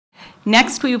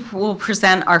Next, we will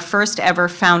present our first ever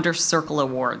Founder Circle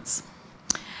Awards.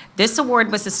 This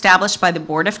award was established by the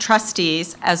Board of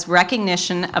Trustees as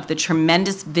recognition of the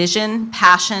tremendous vision,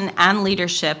 passion, and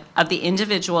leadership of the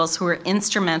individuals who were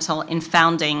instrumental in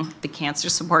founding the Cancer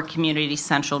Support Community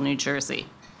Central New Jersey.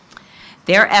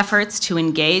 Their efforts to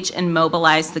engage and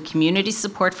mobilize the community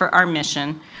support for our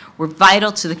mission were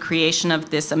vital to the creation of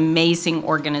this amazing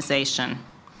organization.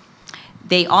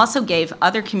 They also gave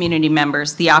other community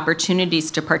members the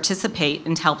opportunities to participate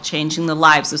and help changing the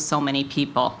lives of so many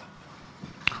people.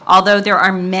 Although there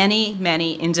are many,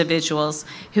 many individuals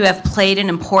who have played an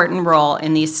important role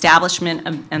in the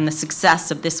establishment and the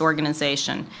success of this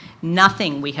organization,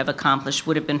 nothing we have accomplished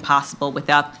would have been possible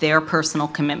without their personal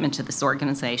commitment to this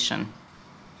organization.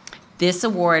 This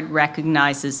award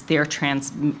recognizes their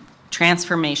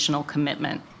transformational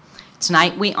commitment.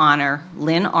 Tonight we honor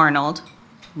Lynn Arnold,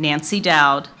 Nancy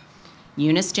Dowd,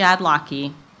 Eunice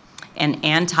Jadlocki, and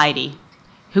Ann Tidy,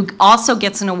 who also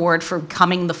gets an award for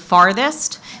coming the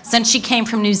farthest since she came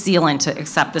from New Zealand to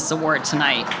accept this award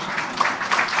tonight.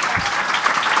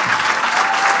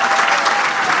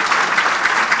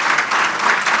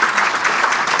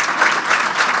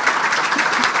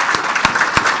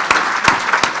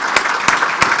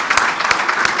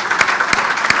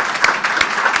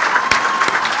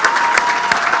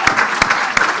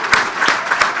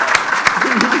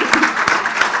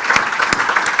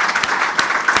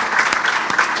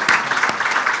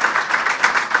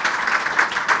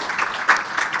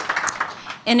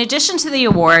 In addition to the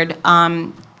award,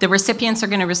 the recipients are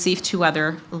going to receive two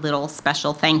other little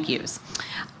special thank yous.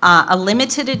 A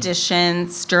limited edition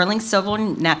sterling silver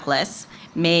necklace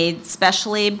made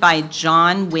specially by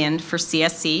John Wind for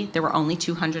CSC. There were only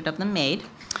 200 of them made.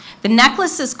 The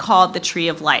necklace is called the Tree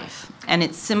of Life, and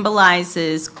it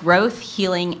symbolizes growth,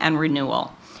 healing, and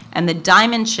renewal. And the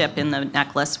diamond chip in the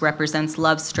necklace represents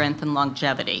love, strength, and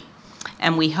longevity.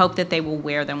 And we hope that they will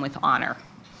wear them with honor.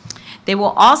 They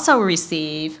will also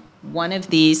receive one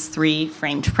of these three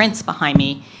framed prints behind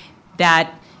me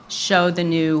that show the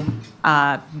new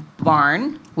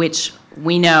barn, which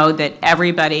we know that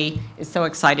everybody is so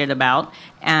excited about,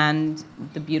 and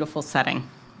the beautiful setting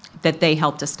that they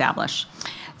helped establish.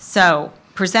 So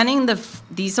presenting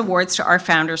these awards to our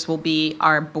founders will be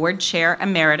our board chair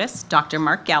emeritus, Dr.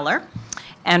 Marc Geller,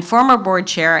 and former board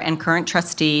chair and current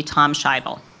trustee, Tom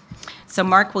Scheibel. So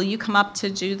Marc, will you come up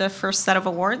to do the first set of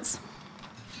awards?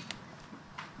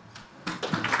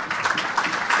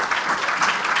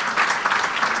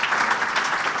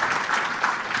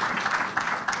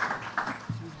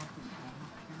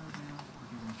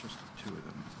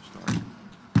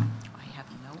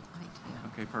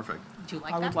 Perfect. Do you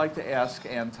like I that? would like to ask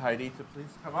Ann Tidy to please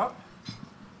come up.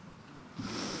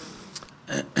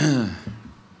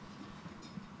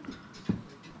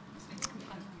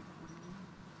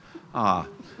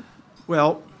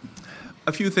 Well,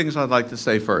 a few things I'd like to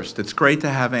say first. It's great to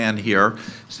have Ann here.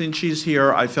 Since she's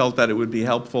here, I felt that it would be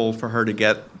helpful for her to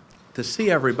get to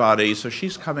see everybody, so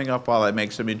she's coming up while I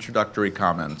make some introductory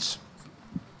comments.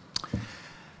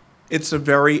 It's a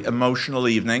very emotional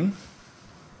evening.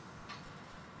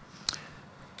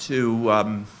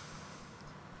 To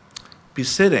be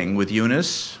sitting with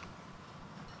Eunice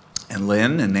and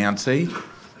Lynn and Nancy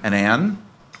and Ann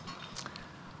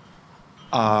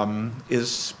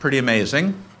is pretty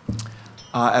amazing.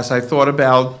 As I thought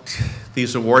about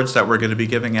these awards that we're going to be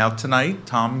giving out tonight,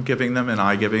 Tom giving them and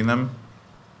I giving them,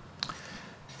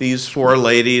 these four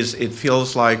ladies, it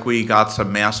feels like we got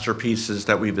some masterpieces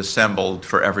that we've assembled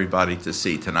for everybody to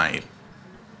see tonight.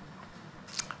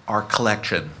 Our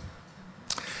collection.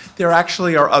 There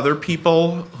actually are other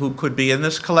people who could be in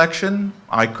this collection.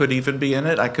 I could even be in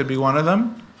it. I could be one of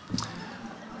them.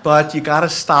 But you got to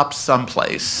stop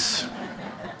someplace.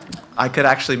 I could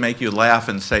actually make you laugh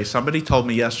and say, somebody told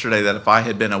me yesterday that if I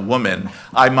had been a woman,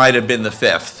 I might have been the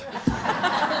fifth.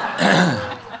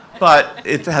 But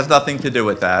it has nothing to do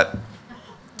with that.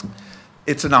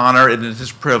 It's an honor and it is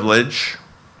a privilege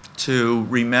to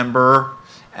remember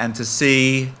and to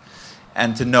see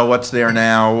and to know what's there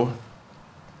now,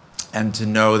 and to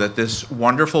know that this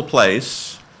wonderful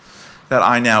place that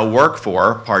I now work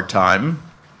for part-time,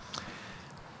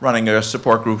 running a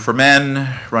support group for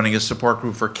men, running a support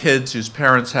group for kids whose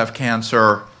parents have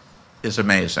cancer, is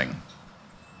amazing.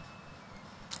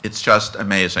 It's just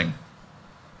amazing.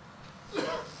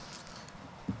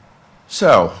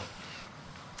 So,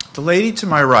 the lady to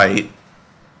my right,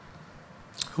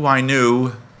 who I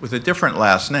knew with a different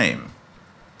last name,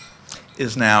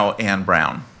 is now Ann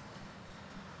Brown.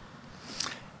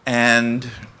 And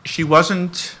she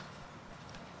wasn't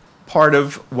part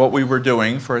of what we were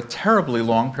doing for a terribly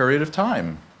long period of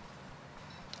time.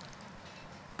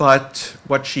 But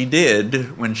what she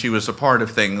did when she was a part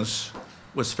of things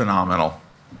was phenomenal.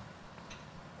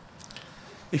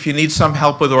 If you need some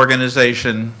help with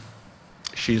organization,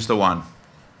 she's the one.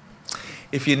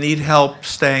 If you need help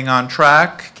staying on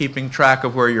track, keeping track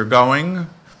of where you're going,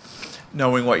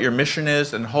 knowing what your mission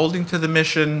is, and holding to the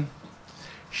mission,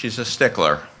 she's a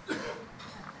stickler.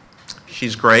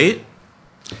 She's great.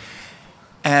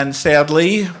 And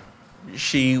sadly,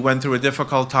 she went through a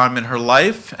difficult time in her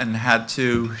life and had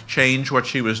to change what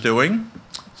she was doing.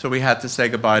 So we had to say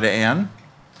goodbye to Anne.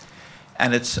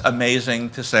 And it's amazing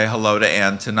to say hello to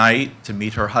Anne tonight, to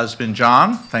meet her husband,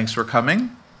 John. Thanks for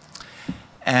coming.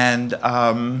 And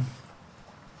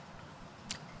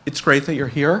it's great that you're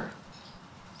here.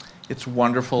 It's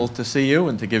wonderful to see you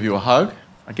and to give you a hug.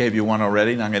 I gave you one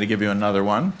already, and I'm going to give you another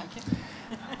one.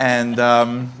 And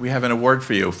we have an award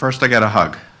for you. First, I got a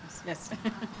hug. Yes.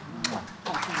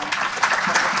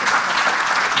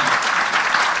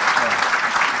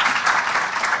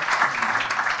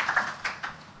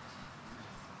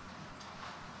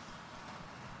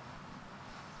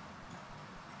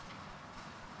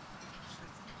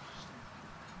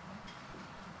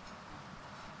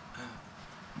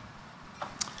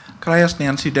 Could I ask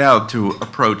Nancy Dowd to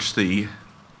approach the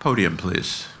podium,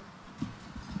 please?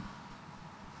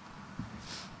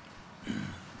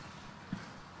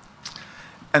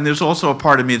 And there's also a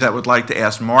part of me that would like to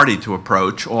ask Marty to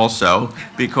approach also,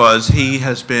 because he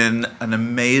has been an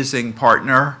amazing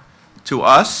partner to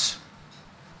us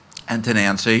and to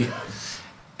Nancy.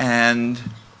 And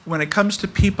when it comes to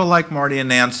people like Marty and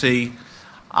Nancy,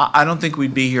 I don't think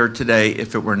we'd be here today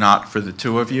if it were not for the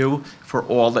two of you, for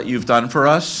all that you've done for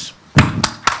us.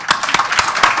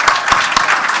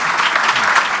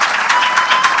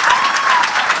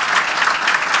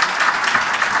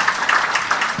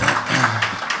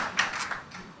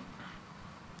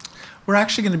 We're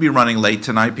actually going to be running late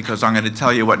tonight because I'm going to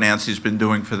tell you what Nancy's been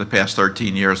doing for the past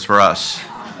 13 years for us.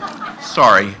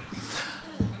 Sorry.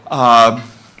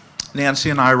 Nancy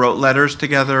and I wrote letters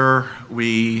together.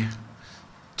 We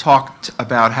talked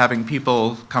about having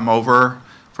people come over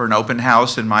for an open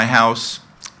house in my house.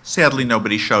 Sadly,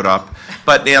 nobody showed up,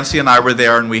 but Nancy and I were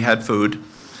there and we had food.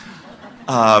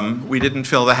 We didn't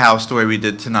fill the house the way we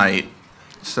did tonight,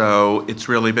 so it's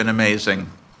really been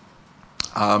amazing.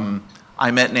 I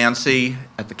met Nancy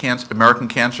at the American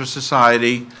Cancer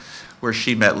Society, where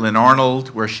she met Lynn Arnold,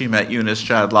 where she met Eunice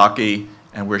Jadlocki,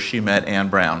 and where she met Ann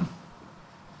Brown.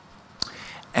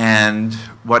 And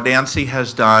what Nancy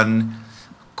has done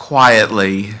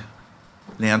quietly,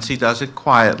 Nancy does it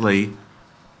quietly,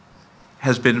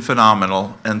 has been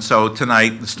phenomenal. And so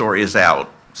tonight the story is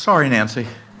out. Sorry, Nancy.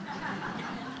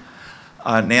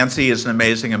 Nancy is an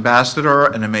amazing ambassador,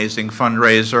 an amazing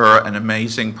fundraiser, an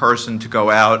amazing person to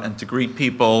go out and to greet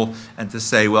people and to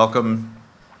say welcome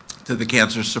to the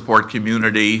cancer support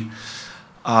community.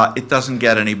 It doesn't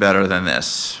get any better than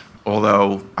this,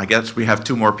 although I guess we have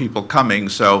 2 more people coming,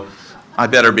 so I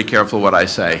better be careful what I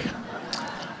say.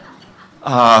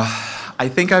 I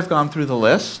think I've gone through the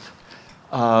list.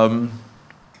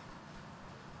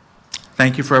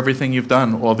 Thank you for everything you've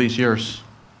done all these years.